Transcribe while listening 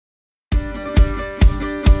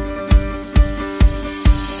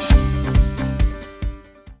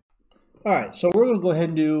All right, so we're going to go ahead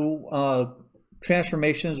and do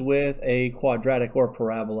transformations with a quadratic or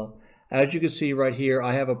parabola. As you can see right here,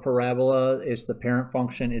 I have a parabola. It's the parent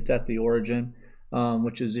function. It's at the origin,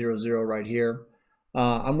 which is 0, 0 right here.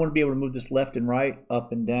 I'm going to be able to move this left and right,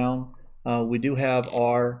 up and down. We do have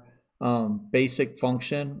our basic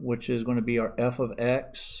function, which is going to be our f of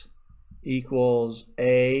x equals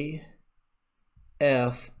a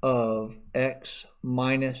f of x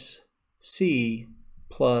minus c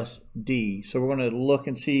plus d. So we're going to look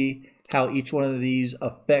and see how each one of these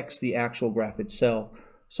affects the actual graph itself.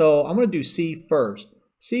 So I'm going to do c first.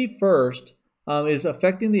 C first is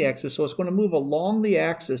affecting the axis, so it's going to move along the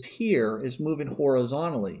axis here, is moving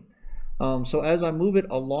horizontally. So as I move it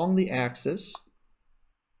along the axis,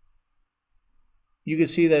 you can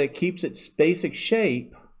see that it keeps its basic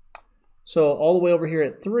shape. So all the way over here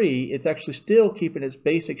at 3, it's actually still keeping its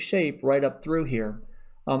basic shape right up through here.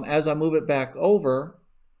 As I move it back over,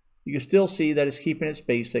 you can still see that it's keeping its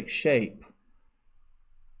basic shape.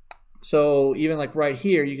 So even like right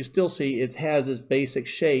here, you can still see it has this basic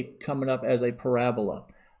shape coming up as a parabola.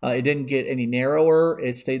 It didn't get any narrower.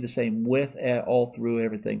 It stayed the same width all through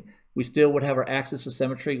everything. We still would have our axis of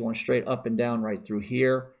symmetry going straight up and down right through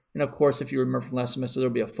here. And of course, if you remember from last semester,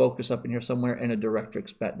 there'll be a focus up in here somewhere and a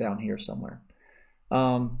directrix down here somewhere.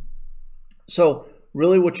 So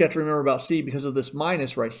really what you have to remember about C, because of this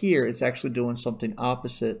minus right here, it's actually doing something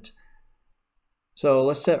opposite. So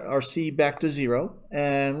let's set our C back to 0,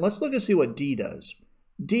 and let's look and see what D does.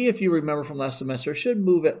 D, if you remember from last semester, should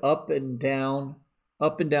move it up and down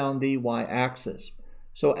the y-axis.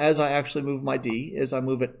 So as I actually move my D, as I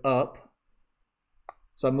move it up,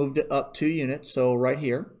 so I moved it up 2 units, so right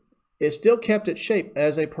here, it still kept its shape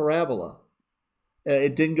as a parabola.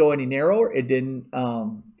 It didn't go any narrower, it didn't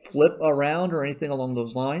flip around or anything along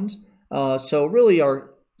those lines. So really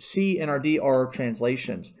our C and our D are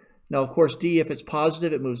translations. Now, of course, D, if it's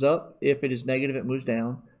positive, it moves up. If it is negative, it moves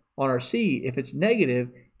down. On our C, if it's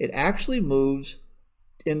negative, it actually moves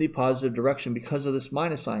in the positive direction because of this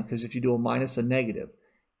minus sign, because if you do a minus, a negative.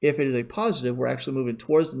 If it is a positive, we're actually moving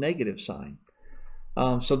towards the negative sign.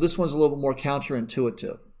 So this one's a little bit more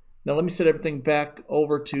counterintuitive. Now let me set everything back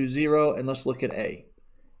over to 0, and let's look at A.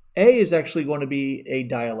 A is actually going to be a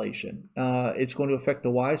dilation. It's going to affect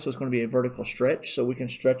the Y, so it's going to be a vertical stretch, so we can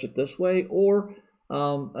stretch it this way, or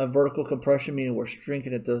a vertical compression, meaning we're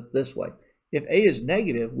shrinking it this way. If A is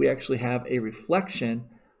negative, we actually have a reflection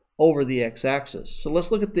over the x-axis. So let's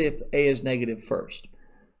look at if A is negative first.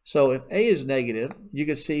 So if A is negative, you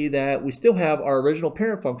can see that we still have our original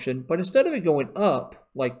parent function, but instead of it going up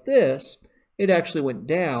like this, it actually went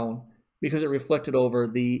down because it reflected over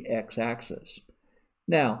the x-axis.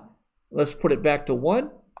 Now, let's put it back to 1.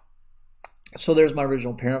 So there's my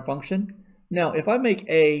original parent function. Now, if I make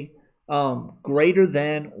A greater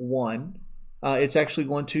than 1, it's actually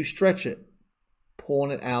going to stretch it,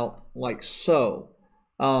 pulling it out like so.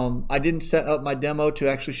 I didn't set up my demo to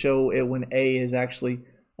actually show it when A is actually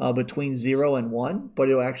between 0 and 1, but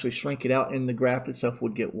it'll actually shrink it out and the graph itself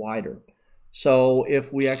would get wider. So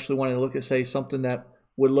if we actually want to look at, say, something that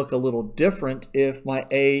would look a little different if my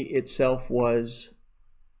A itself was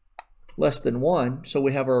less than 1, so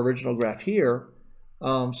we have our original graph here.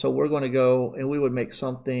 So we're going to go and we would make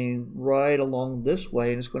something right along this way,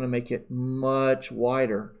 and it's going to make it much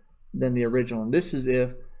wider than the original. And this is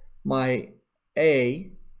if my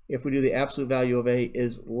A, if we do the absolute value of A,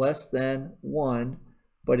 is less than 1,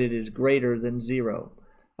 but it is greater than 0.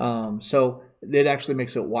 So it actually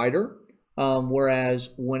makes it wider. Whereas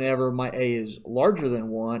whenever my A is larger than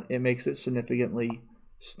 1, it makes it significantly,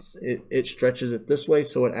 it stretches it this way,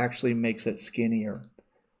 so it actually makes it skinnier.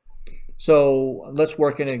 So let's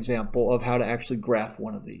work an example of how to actually graph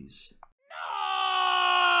one of these.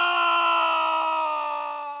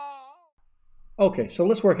 Okay, so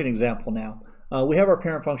let's work an example now. We have our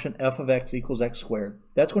parent function f of x equals x squared.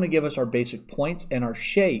 That's going to give us our basic points and our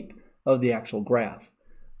shape of the actual graph.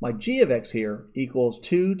 My g of x here equals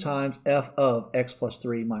 2 times f of x plus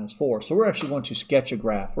 3 minus 4. So we're actually going to sketch a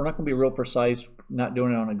graph. We're not going to be real precise, not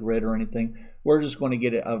doing it on a grid or anything. We're just going to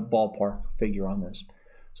get a ballpark figure on this.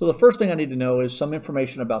 So the first thing I need to know is some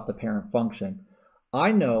information about the parent function.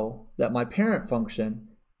 I know that my parent function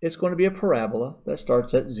is going to be a parabola that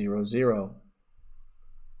starts at 0, 0.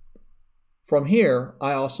 From here,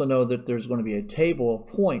 I also know that there's going to be a table of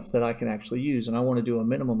points that I can actually use, and I want to do a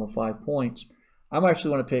minimum of 5 points. I'm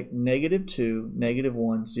actually going to pick -2,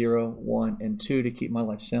 -1, 0, 1, and 2 to keep my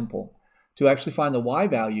life simple. To actually find the y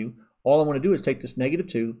value, all I want to do is take this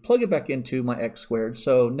 -2, plug it back into my x squared.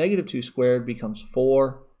 So -2 squared becomes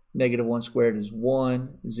 4, -1 squared is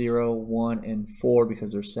 1, 0, 1, and 4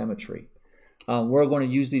 because there's symmetry. we're going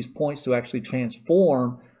to use these points to actually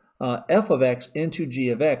transform f of x into g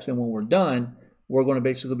of x. And when we're done, we're going to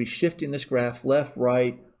basically be shifting this graph left,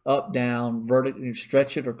 right, up, down, vertically,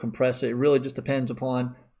 stretch it or compress it. It really just depends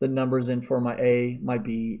upon the numbers in for my A, my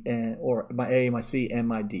B, or my A, my C, and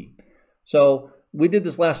my D. So we did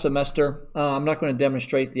this last semester. I'm not going to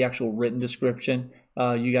demonstrate the actual written description.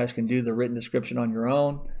 You guys can do the written description on your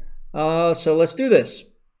own. So let's do this.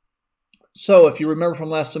 So if you remember from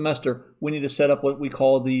last semester, we need to set up what we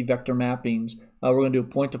call the vector mappings. We're going to do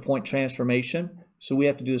a point-to-point transformation. So we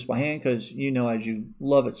have to do this by hand because, you know, as you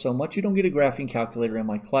love it so much, you don't get a graphing calculator in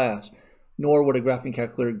my class, nor would a graphing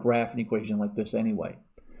calculator graph an equation like this anyway.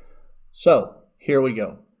 So here we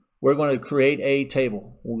go. We're going to create a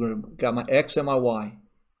table. We're going to got my x and my y.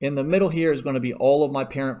 In the middle here is going to be all of my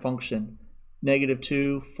parent function.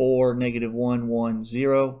 -2, 4, -1, 1,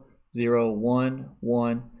 0, 0, 1,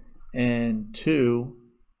 1, and 2,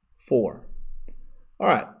 4. All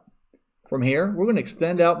right. From here, we're going to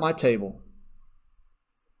extend out my table.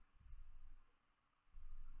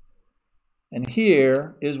 And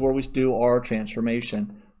here is where we do our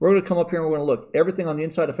transformation. We're going to come up here and we're going to look. Everything on the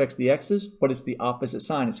inside affects the x's, but it's the opposite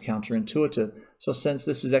sign. It's counterintuitive. So since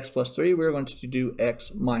this is x plus 3, we're going to do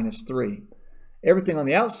x minus 3. Everything on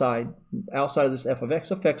the outside of this f of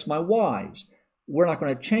x affects my y's. We're not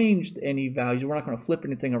going to change any values. We're not going to flip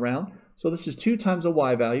anything around. So this is 2 times the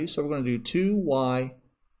y value. So we're going to do 2y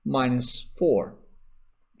minus 4.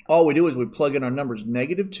 All we do is we plug in our numbers.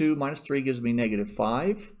 -2 minus 3 gives me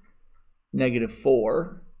 -5.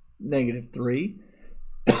 -4, -3.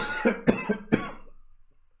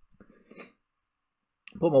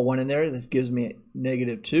 Put my 1 in there. This gives me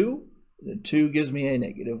 -2. The 2 gives me a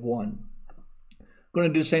 -1. I'm going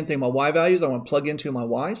to do the same thing. My y values, I want to plug into my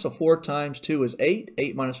y. So 4 times 2 is 8.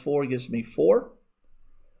 8 minus 4 gives me 4.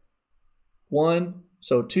 1.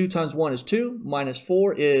 So 2 times 1 is 2. Minus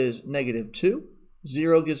 4 is -2.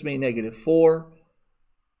 0 gives me -4.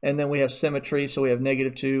 And then we have symmetry, so we have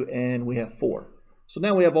 -2 and we have 4. So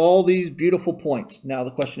now we have all these beautiful points. Now the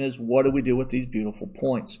question is, what do we do with these beautiful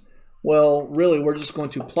points? Well, really, we're just going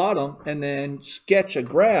to plot them and then sketch a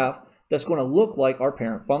graph that's going to look like our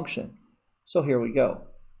parent function. So here we go.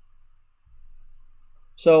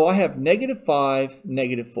 So I have -5,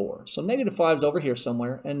 -4. So -5 is over here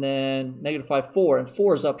somewhere, and then -5, 4, and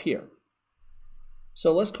 4 is up here.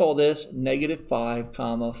 So let's call this -5,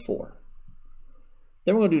 4.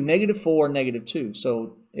 Then we're going to do -4, -2.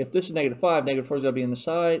 So if this is -5, -4 is going to be on the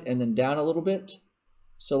side and then down a little bit.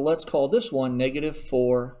 So let's call this one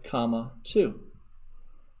 -4, 2.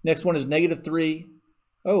 Next one is -3.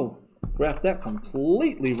 Oh, graphed that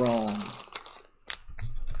completely wrong.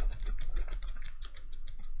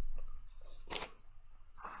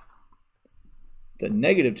 To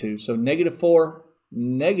 -2. So -4,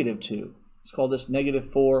 -2. Let's call this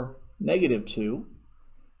 -4, -2.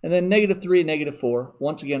 And then -3, -4,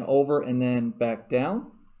 once again over and then back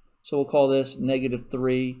down. So we'll call this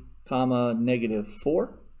 -3,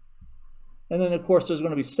 -4. And then of course there's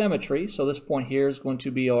going to be symmetry. So this point here is going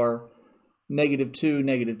to be our -2,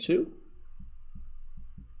 -2.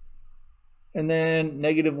 And then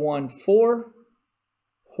 -1, 4.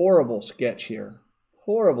 Horrible sketch here.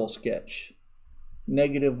 Horrible sketch.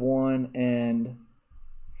 -1 and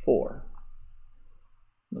 4.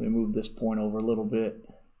 Let me move this point over a little bit.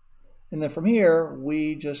 And then from here,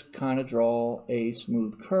 we just kind of draw a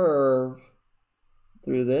smooth curve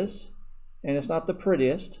through this. And it's not the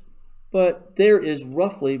prettiest, but there is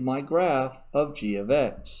roughly my graph of g of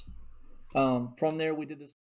x. From there, we did this.